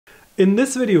In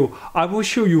this video, I will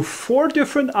show you 4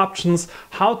 different options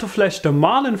how to flash the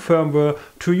Marlin firmware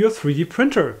to your 3D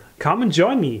printer. Come and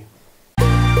join me!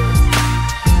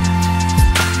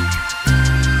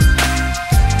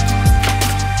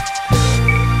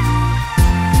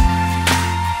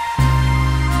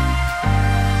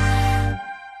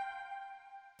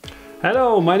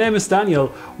 Hello, my name is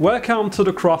Daniel. Welcome to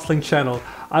the Crosslink channel.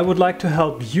 I would like to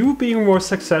help you being more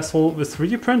successful with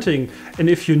 3D printing. And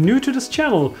if you're new to this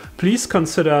channel, please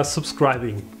consider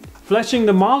subscribing. Flashing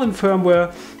the Marlin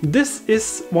firmware, this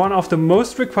is one of the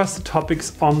most requested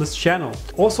topics on this channel.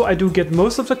 Also, I do get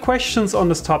most of the questions on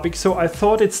this topic, so I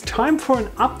thought it's time for an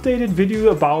updated video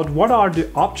about what are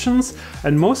the options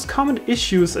and most common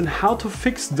issues and how to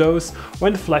fix those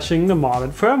when flashing the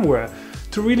Marlin firmware.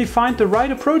 To really find the right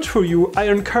approach for you, I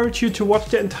encourage you to watch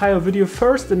the entire video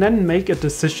first and then make a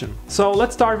decision. So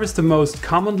let's start with the most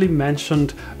commonly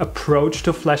mentioned approach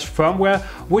to flash firmware,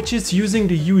 which is using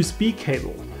the USB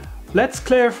cable. Let's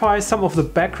clarify some of the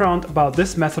background about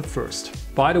this method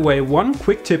first. By the way, one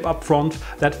quick tip up front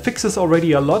that fixes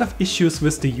already a lot of issues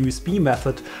with the USB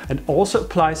method and also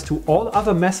applies to all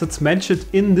other methods mentioned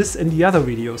in this and the other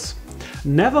videos.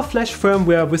 Never flash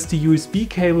firmware with the USB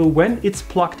cable when it's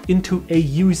plugged into a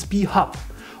USB hub.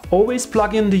 Always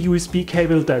plug in the USB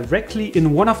cable directly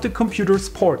in one of the computer's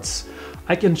ports.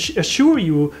 I can assure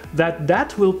you that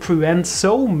that will prevent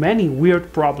so many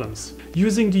weird problems.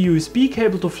 Using the USB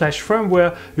cable to flash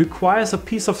firmware requires a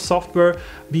piece of software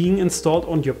being installed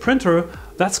on your printer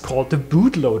that's called the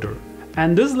bootloader.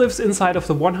 And this lives inside of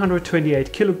the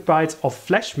 128 kilobytes of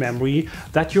flash memory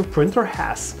that your printer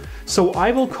has. So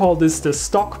I will call this the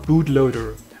stock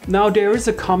bootloader. Now there is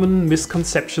a common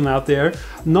misconception out there.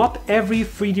 Not every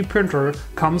 3D printer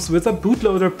comes with a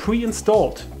bootloader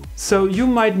pre-installed. So you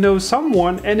might know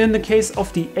someone, and in the case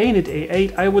of the Anet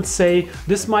A8, I would say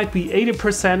this might be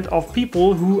 80% of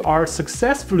people who are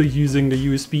successfully using the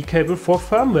USB cable for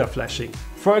firmware flashing.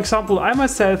 For example, I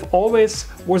myself always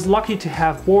was lucky to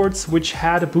have boards which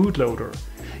had a bootloader.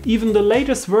 Even the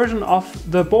latest version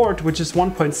of the board, which is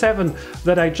 1.7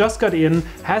 that I just got in,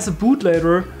 has a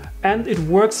bootloader and it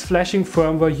works flashing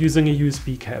firmware using a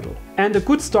USB cable. And a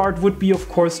good start would be, of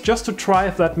course, just to try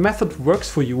if that method works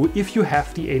for you if you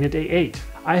have the Anet A8.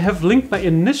 I have linked my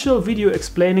initial video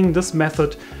explaining this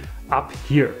method up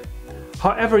here.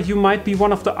 However, you might be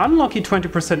one of the unlucky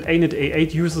 20% Anet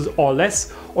A8 users or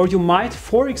less, or you might,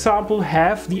 for example,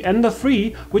 have the Ender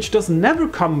 3, which does never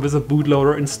come with a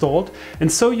bootloader installed,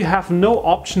 and so you have no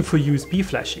option for USB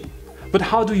flashing. But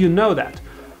how do you know that?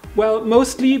 Well,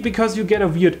 mostly because you get a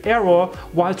weird error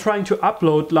while trying to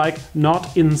upload, like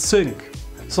not in sync.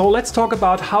 So let's talk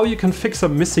about how you can fix a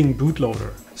missing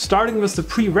bootloader. Starting with the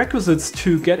prerequisites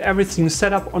to get everything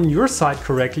set up on your side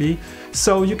correctly,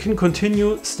 so you can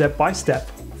continue step by step.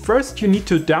 First, you need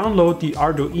to download the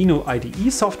Arduino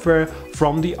IDE software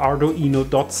from the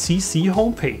arduino.cc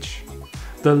homepage.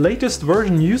 The latest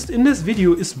version used in this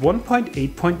video is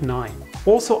 1.8.9.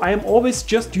 Also, I am always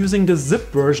just using the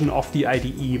zip version of the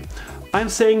IDE. I'm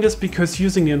saying this because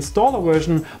using the installer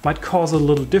version might cause a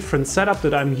little different setup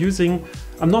that I'm using.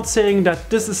 I'm not saying that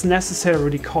this is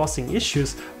necessarily causing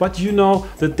issues, but you know,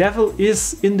 the devil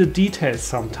is in the details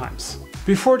sometimes.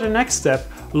 Before the next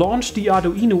step, launch the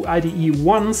Arduino IDE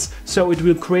once, so it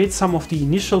will create some of the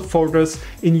initial folders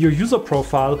in your user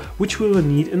profile, which we will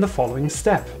need in the following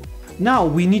step. Now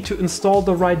we need to install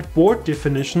the right board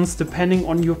definitions depending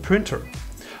on your printer.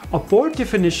 A board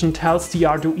definition tells the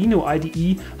Arduino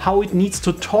IDE how it needs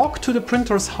to talk to the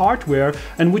printer's hardware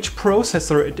and which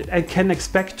processor it can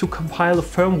expect to compile the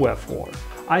firmware for.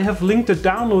 I have linked the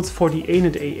downloads for the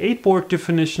Anet A8 board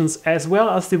definitions as well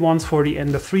as the ones for the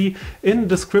Ender 3 in the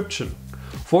description.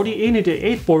 For the Anet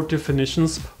A8 board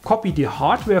definitions, copy the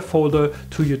hardware folder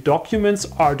to your Documents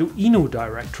Arduino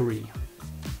directory.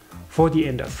 For the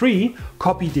Ender 3,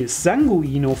 copy the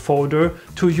Sanguino folder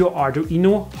to your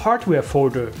Arduino hardware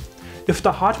folder. If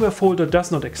the hardware folder does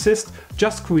not exist,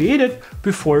 just create it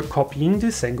before copying the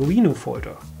Sanguino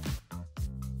folder.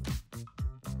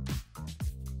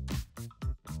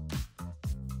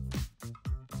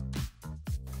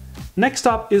 Next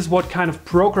up is what kind of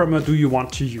programmer do you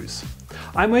want to use.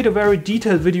 I made a very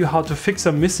detailed video how to fix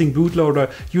a missing bootloader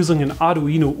using an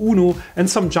Arduino UNO and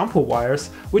some jumper wires,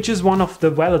 which is one of the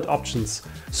valid options.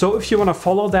 So if you want to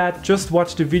follow that, just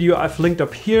watch the video I've linked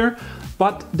up here.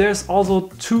 But there's also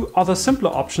 2 other simpler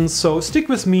options, so stick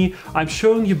with me, I'm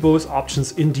showing you both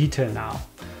options in detail now.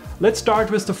 Let's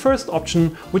start with the first option,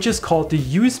 which is called the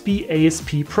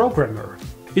USBAsp Programmer.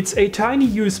 It's a tiny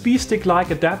USB stick-like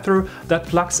adapter that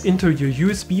plugs into your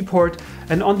USB port,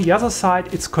 and on the other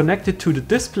side it's connected to the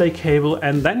display cable,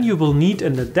 and then you will need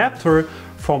an adapter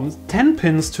from 10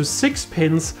 pins to 6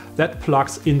 pins that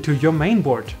plugs into your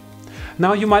mainboard.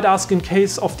 Now you might ask, in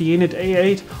case of the Anet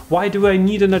A8, why do I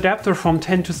need an adapter from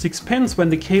 10 to 6 pins when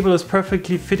the cable is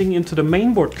perfectly fitting into the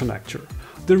mainboard connector?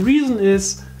 The reason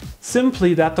is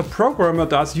simply that the programmer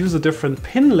does use a different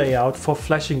pin layout for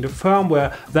flashing the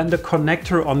firmware than the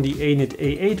connector on the Anet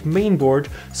A8 mainboard,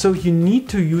 so you need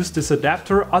to use this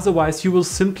adapter, otherwise you will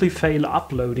simply fail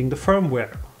uploading the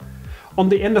firmware. On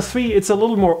the Ender 3 it's a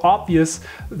little more obvious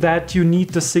that you need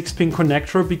the 6-pin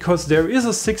connector because there is a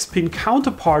 6-pin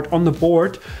counterpart on the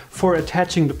board for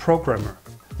attaching the programmer.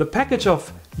 The package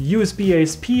of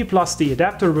USBAsp plus the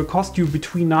adapter will cost you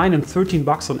between $9 and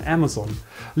 $13 on Amazon.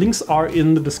 Links are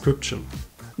in the description.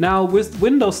 Now with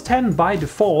Windows 10 by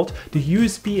default, the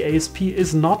USBAsp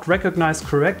is not recognized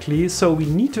correctly, so we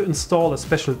need to install a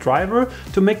special driver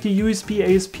to make the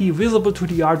USBAsp visible to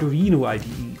the Arduino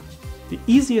IDE. The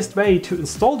easiest way to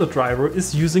install the driver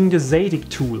is using the ZADIC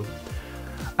tool.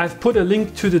 I've put a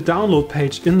link to the download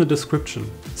page in the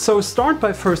description. So start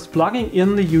by first plugging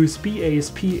in the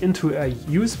USBAsp into a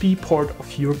USB port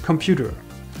of your computer.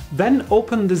 Then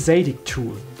open the ZADIC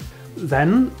tool.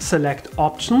 Then select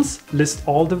Options, List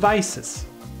all devices.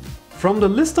 From the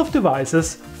list of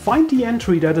devices, find the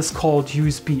entry that is called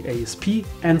USBAsp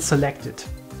and select it.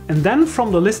 And then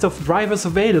from the list of drivers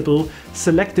available,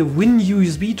 select the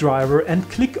WinUSB driver and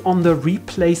click on the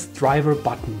Replace Driver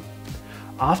button.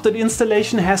 After the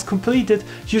installation has completed,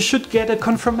 you should get a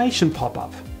confirmation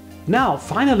pop-up. Now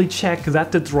finally check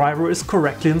that the driver is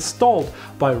correctly installed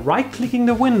by right-clicking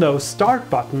the Windows Start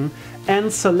button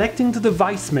and selecting the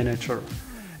Device Manager.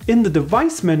 In the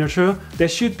Device Manager there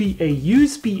should be a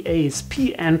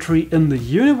USBAsp entry in the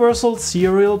Universal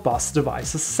Serial Bus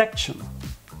Devices section.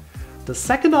 The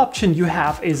second option you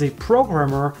have as a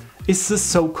programmer is the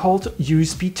so-called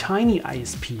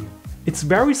USBTinyISP. It's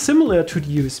very similar to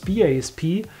the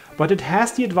USBAsp, but it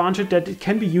has the advantage that it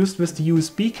can be used with the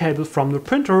USB cable from the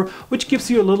printer, which gives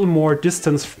you a little more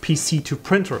distance PC to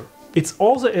printer. It's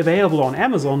also available on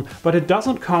Amazon, but it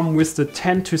doesn't come with the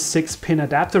 10 to 6 pin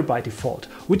adapter by default,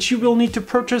 which you will need to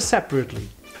purchase separately.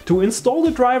 To install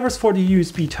the drivers for the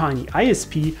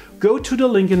USBTinyISP, go to the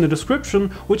link in the description,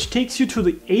 which takes you to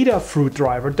the Adafruit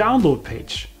driver download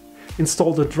page.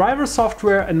 Install the driver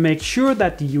software and make sure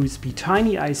that the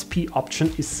USBTinyISP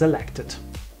option is selected.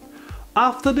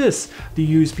 After this, the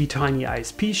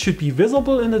USBTinyISP should be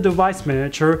visible in the Device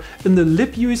Manager in the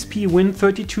libUSB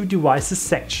Win32 Devices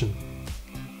section.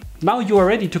 Now you are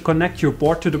ready to connect your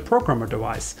board to the programmer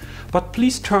device, but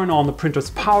please turn on the printer's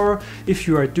power if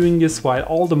you are doing this while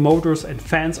all the motors and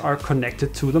fans are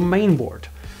connected to the main board,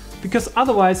 because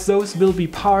otherwise those will be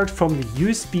powered from the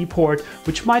USB port,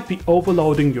 which might be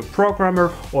overloading your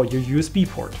programmer or your USB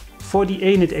port. For the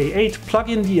Anet A8, plug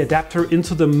in the adapter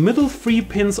into the middle 3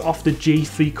 pins of the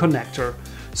J3 connector.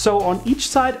 So on each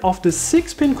side of the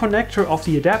 6-pin connector of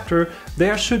the adapter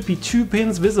there should be 2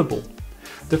 pins visible.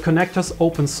 The connector's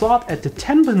open slot at the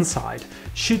 10-pin side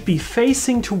should be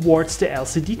facing towards the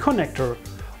LCD connector.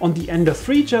 On the Ender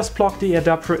 3 just plug the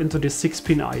adapter into the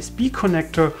 6-pin ISP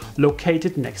connector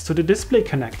located next to the display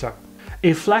connector.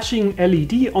 A flashing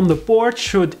LED on the board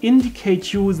should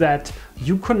indicate you that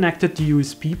you connected the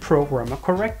USB programmer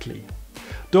correctly.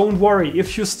 Don't worry,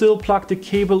 if you still plug the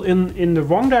cable in the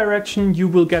wrong direction, you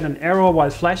will get an error while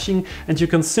flashing, and you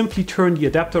can simply turn the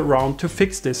adapter around to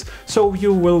fix this, so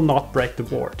you will not break the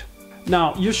board.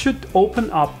 Now you should open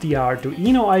up the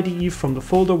Arduino IDE from the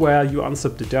folder where you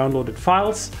unzip the downloaded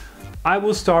files. I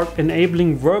will start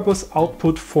enabling verbose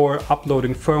output for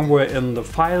uploading firmware in the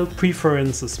File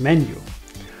Preferences menu.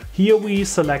 Here we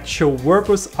select Show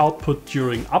verbose output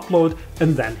during upload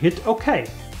and then hit OK.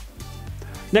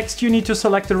 Next you need to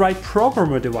select the right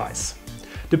programmer device.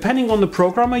 Depending on the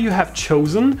programmer you have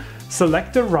chosen,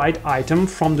 select the right item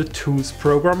from the Tools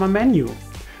Programmer menu.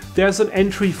 There's an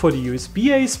entry for the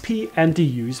USBAsp and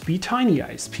the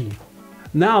USBTinyISP.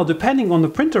 Now, depending on the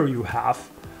printer you have,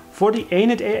 for the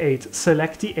Anet A8,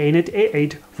 select the Anet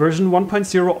A8 version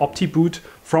 1.0 OptiBoot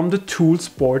from the Tools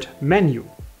Board menu.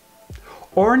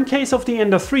 Or in case of the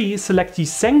Ender 3, select the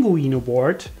Arduino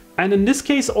board, and in this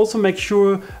case also make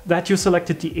sure that you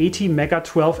selected the 80 Mega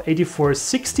 12 84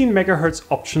 16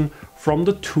 MHz option from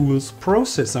the Tools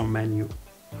Processor menu.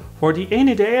 For the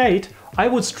Anet A8, I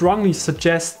would strongly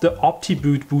suggest the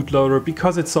OptiBoot bootloader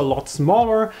because it's a lot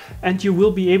smaller and you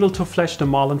will be able to flash the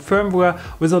Marlin firmware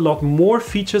with a lot more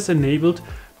features enabled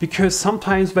because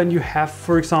sometimes when you have,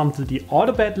 for example, the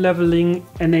autobed leveling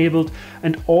enabled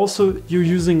and also you're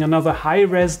using another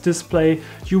high-res display,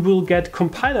 you will get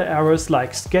compiler errors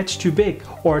like sketch too big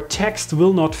or text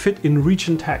will not fit in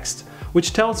region text,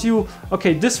 which tells you,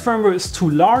 okay, this firmware is too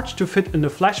large to fit in the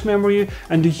flash memory,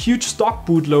 and the huge stock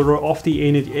bootloader of the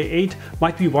Anet A8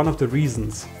 might be one of the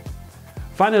reasons.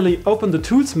 Finally, open the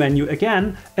Tools menu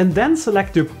again and then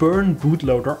select the Burn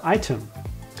Bootloader item.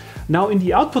 Now in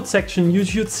the output section you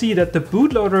should see that the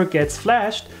bootloader gets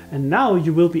flashed, and now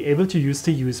you will be able to use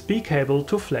the USB cable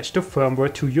to flash the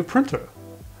firmware to your printer.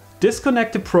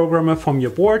 Disconnect the programmer from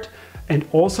your board and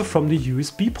also from the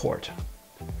USB port.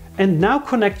 And now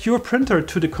connect your printer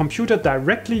to the computer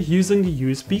directly using the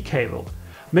USB cable.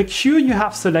 Make sure you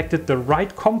have selected the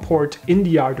right COM port in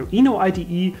the Arduino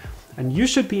IDE, and you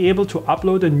should be able to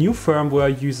upload a new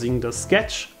firmware using the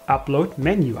Sketch Upload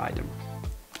menu item.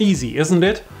 Easy, isn't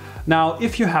it? Now,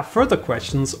 if you have further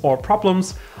questions or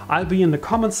problems, I'll be in the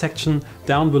comment section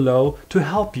down below to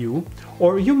help you.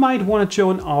 Or you might want to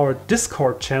join our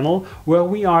Discord channel, where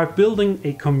we are building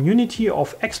a community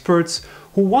of experts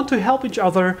who want to help each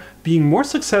other being more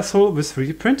successful with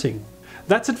 3D printing.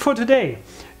 That's it for today.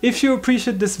 If you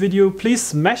appreciate this video, please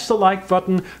smash the like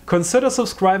button, consider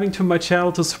subscribing to my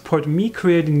channel to support me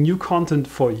creating new content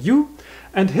for you,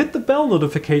 and hit the bell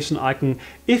notification icon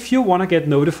if you want to get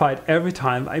notified every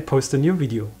time I post a new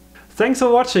video. Thanks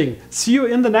for watching, see you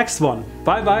in the next one,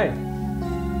 bye bye!